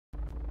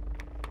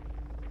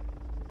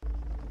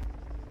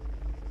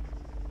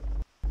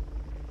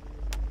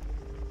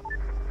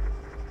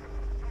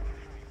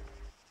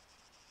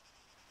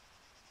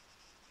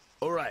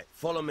All right,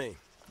 follow me.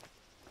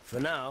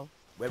 For now,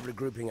 we're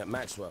regrouping at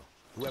Maxwell,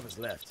 whoever's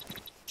left.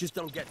 Just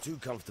don't get too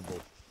comfortable.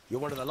 You're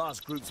one of the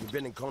last groups we've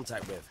been in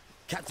contact with.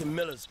 Captain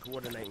Miller's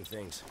coordinating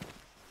things.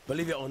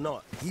 Believe it or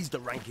not, he's the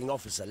ranking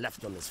officer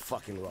left on this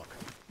fucking rock.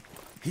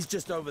 He's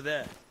just over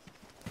there,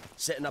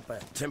 setting up a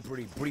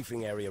temporary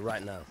briefing area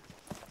right now.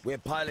 We're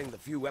piling the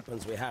few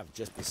weapons we have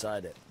just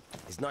beside it.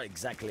 It's not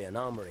exactly an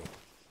armory,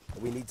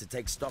 but we need to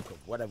take stock of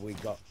whatever we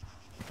got.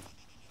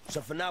 So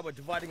for now, we're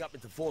dividing up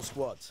into 4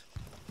 squads.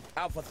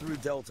 Alpha through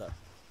Delta.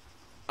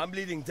 I'm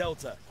leading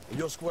Delta, and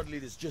your squad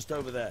leader's just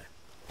over there.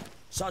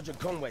 Sergeant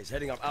Conway's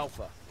heading up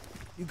Alpha.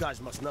 You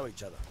guys must know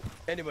each other.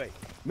 Anyway,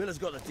 Miller's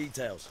got the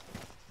details.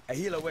 A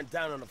healer went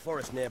down on the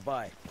forest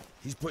nearby.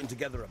 He's putting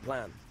together a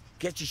plan.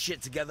 Get your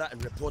shit together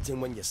and report in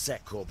when you're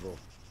set, Corporal.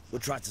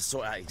 We'll try to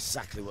sort out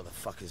exactly what the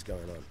fuck is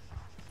going on.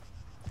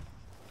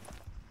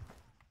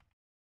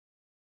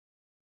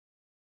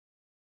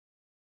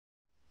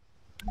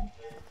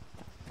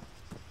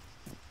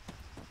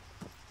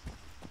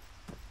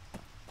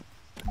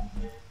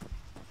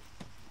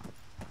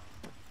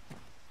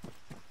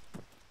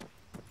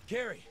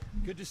 Carrie,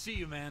 good to see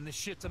you, man. This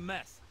shit's a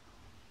mess.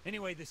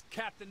 Anyway, this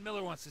Captain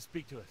Miller wants to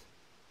speak to us.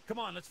 Come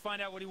on, let's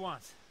find out what he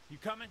wants. You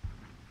coming?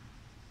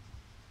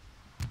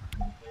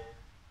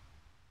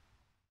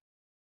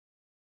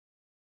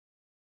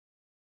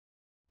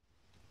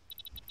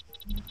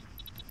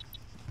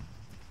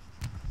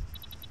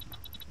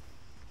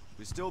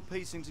 We're still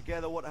piecing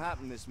together what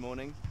happened this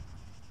morning,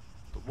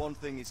 but one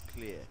thing is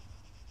clear.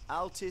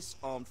 Altis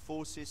armed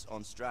forces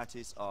on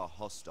Stratis are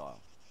hostile.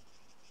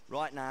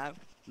 Right now,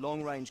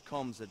 long-range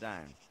comms are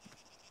down.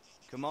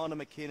 Commander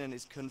McKinnon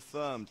is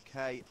confirmed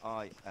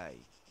KIA,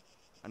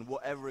 and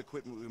whatever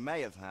equipment we may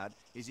have had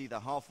is either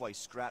halfway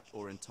scrapped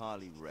or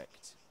entirely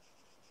wrecked.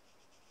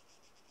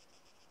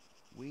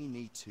 We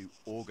need to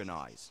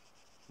organize,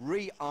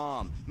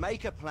 rearm,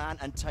 make a plan,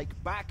 and take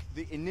back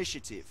the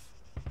initiative.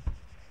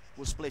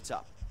 We'll split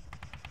up.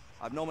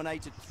 I've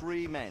nominated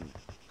 3 men,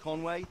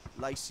 Conway,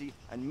 Lacey,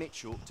 and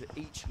Mitchell, to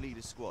each lead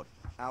a squad,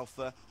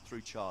 Alpha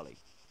through Charlie.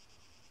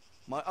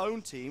 My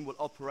own team will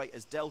operate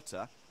as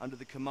Delta under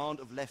the command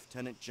of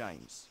Lieutenant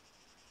James.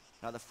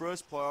 Now, the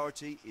first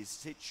priority is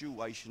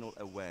situational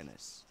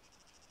awareness.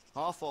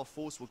 Half our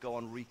force will go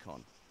on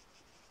recon.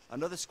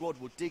 Another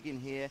squad will dig in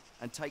here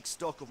and take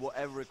stock of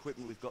whatever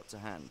equipment we've got to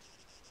hand.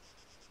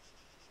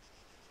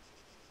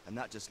 And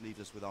that just leaves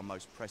us with our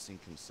most pressing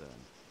concern.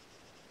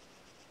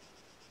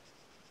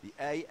 The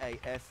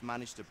AAF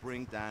managed to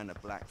bring down a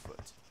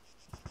Blackfoot.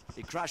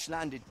 It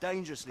crash-landed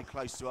dangerously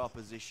close to our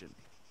position.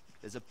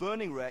 There's a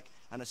burning wreck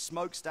and a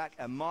smokestack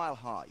a mile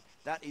high.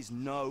 That is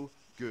no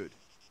good.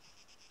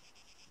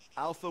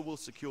 Alpha will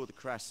secure the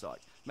crash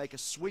site, make a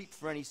sweep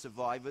for any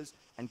survivors,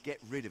 and get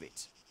rid of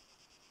it.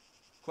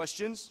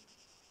 Questions?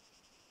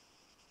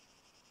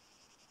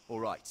 All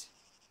right.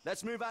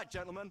 Let's move out,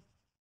 gentlemen.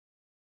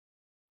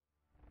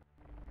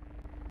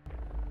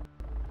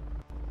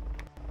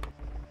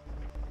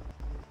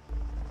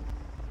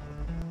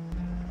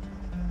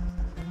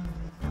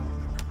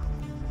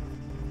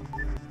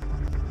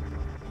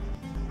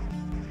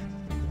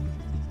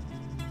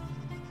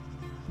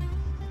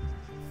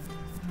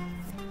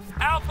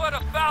 Alpha to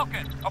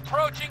Falcon,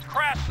 approaching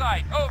crash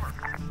site, over.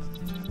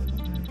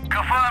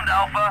 Confirmed,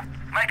 Alpha.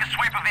 Make a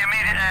sweep of the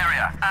immediate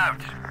area.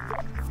 Out.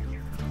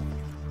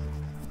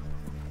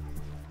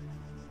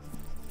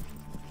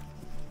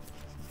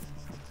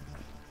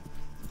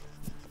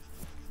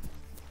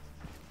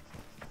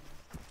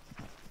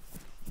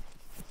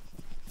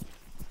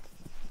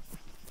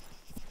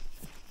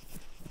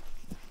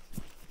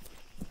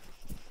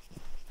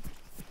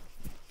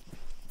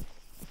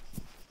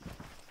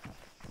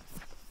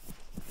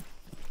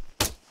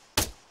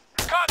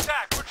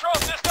 Contact! Patrol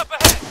just up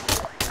ahead!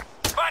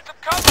 Find some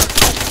cover!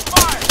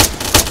 Fire!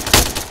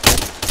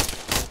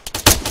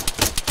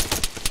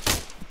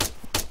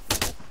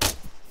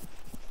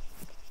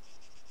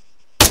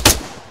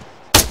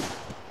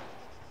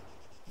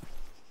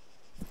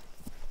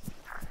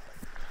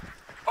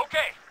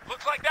 Okay,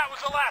 looks like that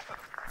was the last of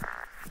them.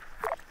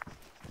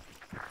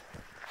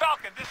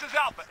 Falcon, this is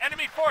Alpha.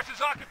 Enemy forces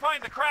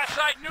occupying the crash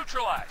site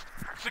neutralized.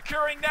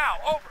 Securing now,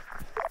 over.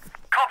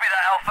 Copy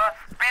that, Alpha.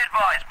 Be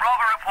advised,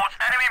 Bravo reports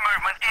enemy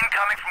movement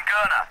incoming from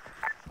Gurner.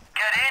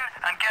 Get in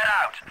and get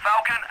out.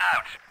 Falcon,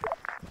 out.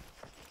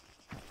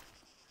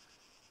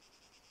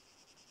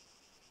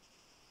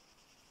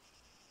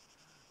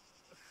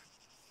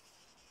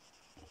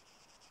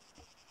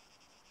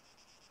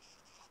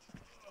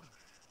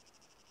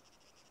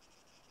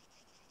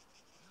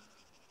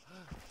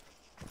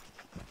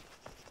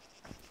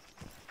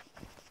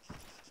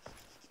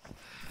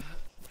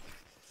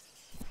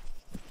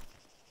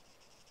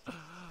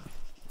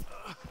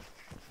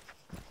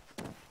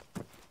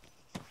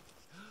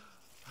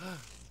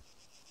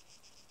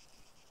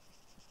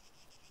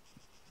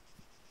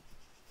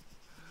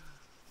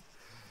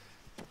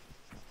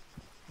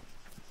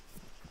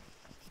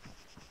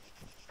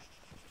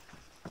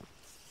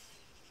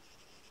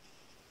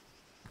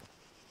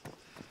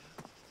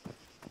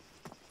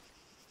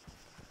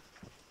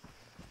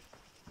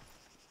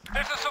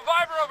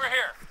 survivor over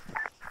here!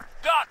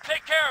 Doc,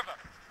 take care of him.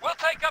 We'll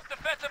take up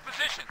defensive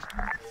positions.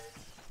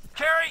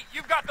 Carrie,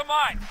 you've got the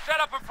mine. Set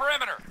up a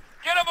perimeter.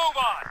 Get a move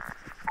on!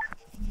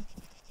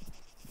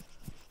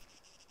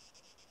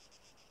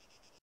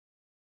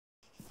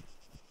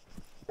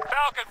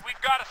 Falcon,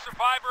 we've got a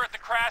survivor at the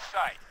crash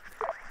site.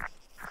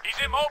 He's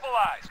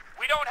immobilized.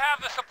 We don't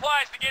have the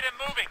supplies to get him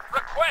moving.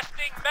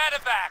 Requesting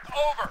medevac.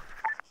 Over.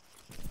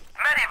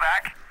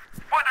 Medivac?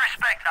 With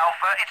respect,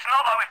 Alpha, it's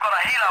not like we've got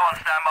a helo on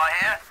standby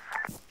here.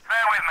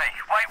 Bear with me.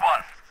 Wait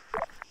one.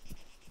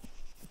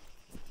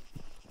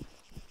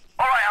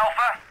 Alright,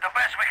 Alpha. The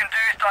best we can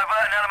do is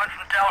divert an element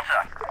from Delta.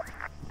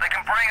 They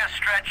can bring a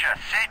stretcher.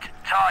 Sit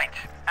tight.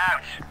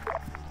 Out.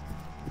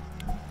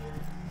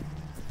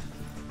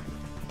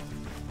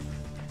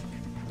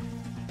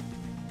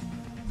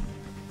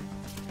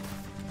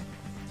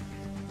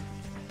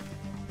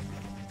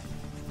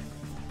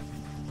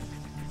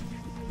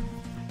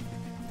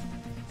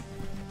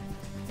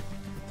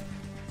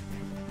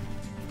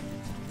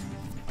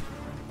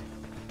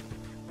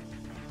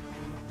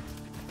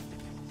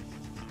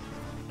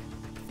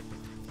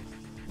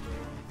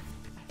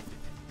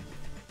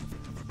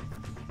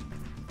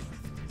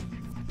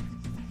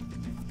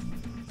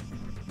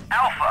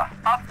 Alpha,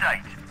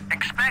 update.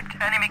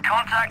 Expect enemy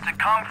contact to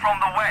come from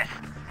the west.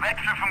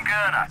 Vector from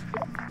Gurna.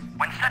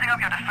 When setting up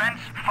your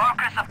defense,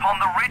 focus upon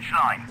the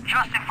ridgeline,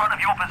 just in front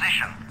of your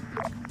position.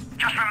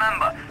 Just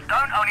remember,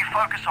 don't only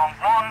focus on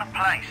one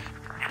place.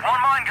 If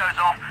one mine goes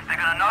off, they're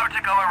gonna know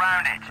to go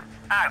around it.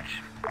 Out.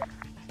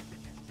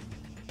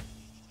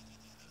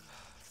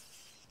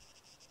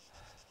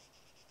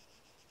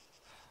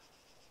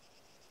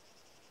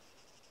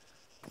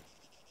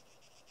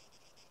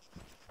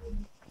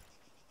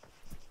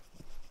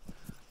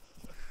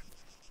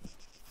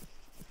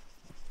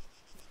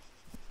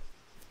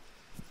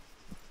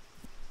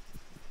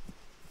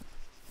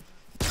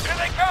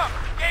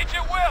 Engage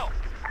at will!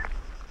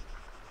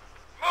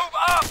 Move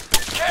up!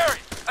 Carry!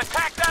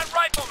 Attack that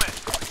rifleman!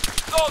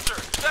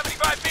 Soldier,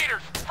 75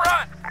 meters,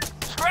 front!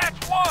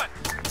 Scratch one!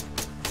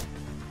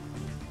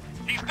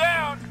 He's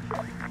down!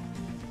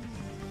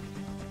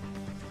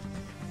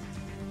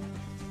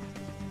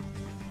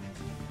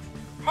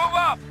 Move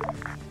up!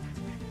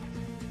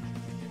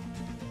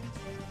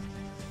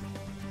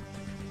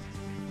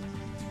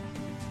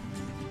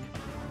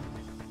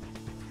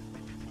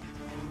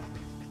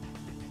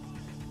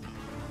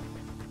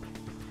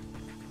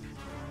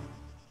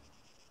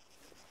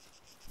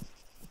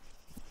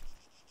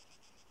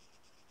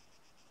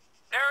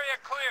 Area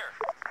clear.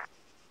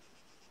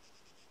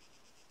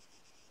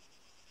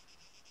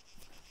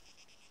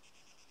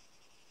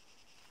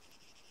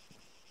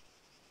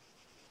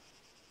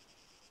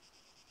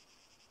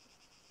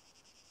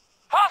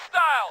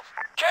 Hostiles!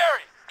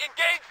 Carry!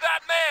 Engage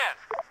that man!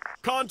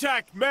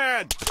 Contact,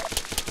 man!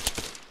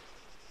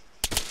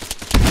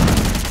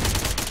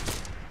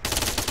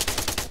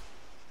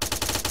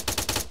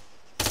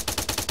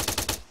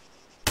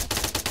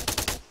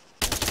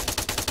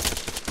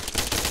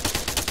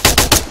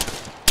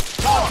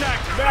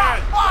 Contact,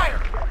 man!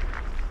 Fire!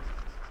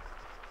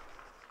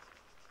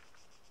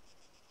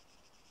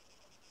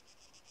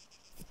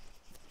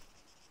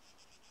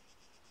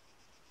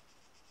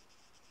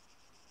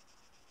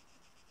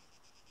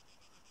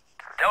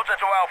 Delta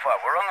to Alpha,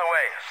 we're on the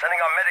way. Sending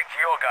our medic to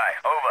your guy.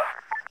 Over.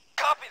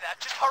 Copy that.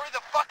 Just hurry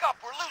the fuck up.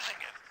 We're losing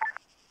him.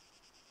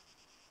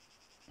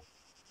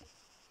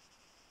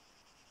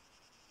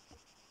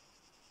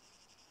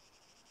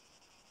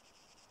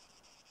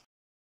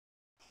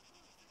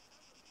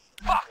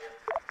 Fuck!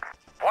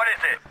 What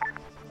is it?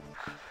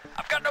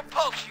 I've got no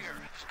pulse here.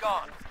 It's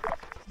gone.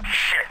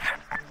 Shit.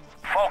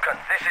 Falcon,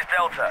 this is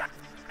Delta.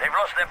 They've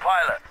lost their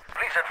pilot.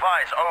 Please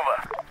advise.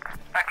 Over.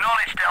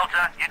 Acknowledge,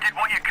 Delta. You did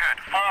what you could.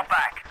 Fall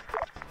back.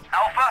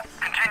 Alpha,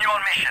 continue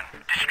on mission.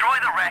 Destroy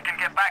the wreck and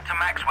get back to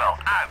Maxwell.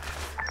 Out.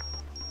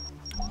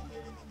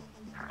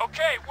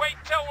 Okay, wait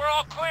until we're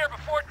all clear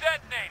before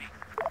detonating.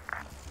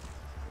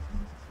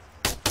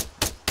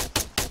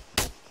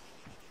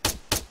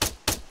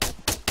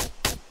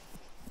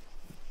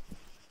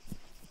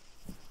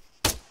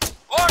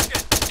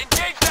 Larkin,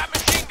 engage that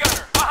machine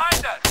gunner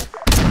behind us.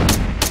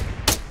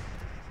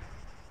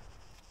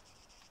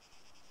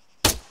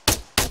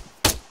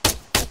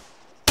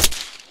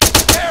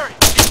 Harry,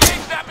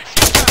 engage that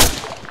machine gunner.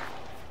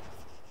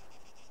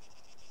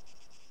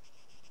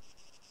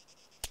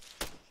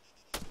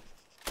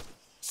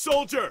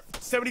 Soldier,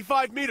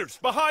 75 meters,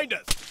 behind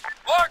us!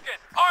 Larkin,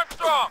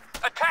 Armstrong,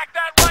 attack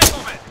that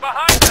rifleman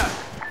behind us.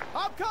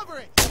 I'm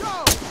covering!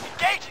 Go!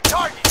 Engage the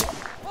target.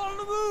 On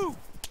the move!